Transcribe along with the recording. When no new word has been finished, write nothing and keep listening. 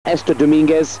Esther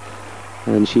Dominguez,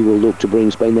 and she will look to bring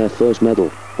Spain their first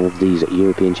medal of these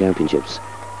European Championships.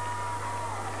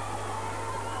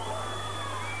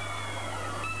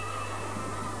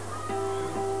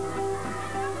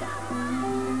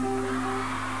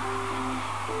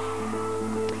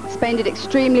 Spain did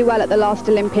extremely well at the last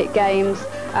Olympic Games.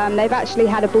 They've actually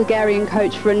had a Bulgarian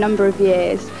coach for a number of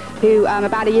years who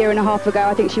about a year and a half ago,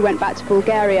 I think she went back to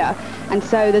Bulgaria, and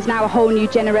so there's now a whole new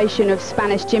generation of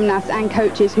Spanish gymnasts and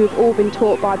coaches who've all been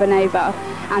taught by Boneva,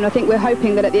 and I think we're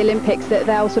hoping that at the Olympics that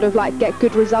they'll sort of like get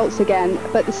good results again.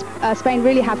 But Spain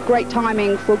really have great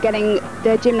timing for getting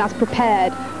their gymnasts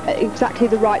prepared at exactly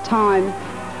the right time.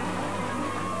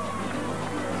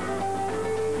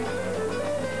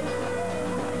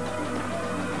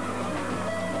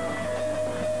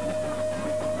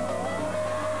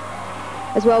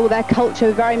 As well, their culture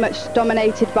very much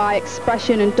dominated by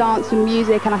expression and dance and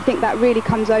music, and I think that really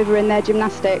comes over in their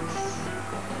gymnastics.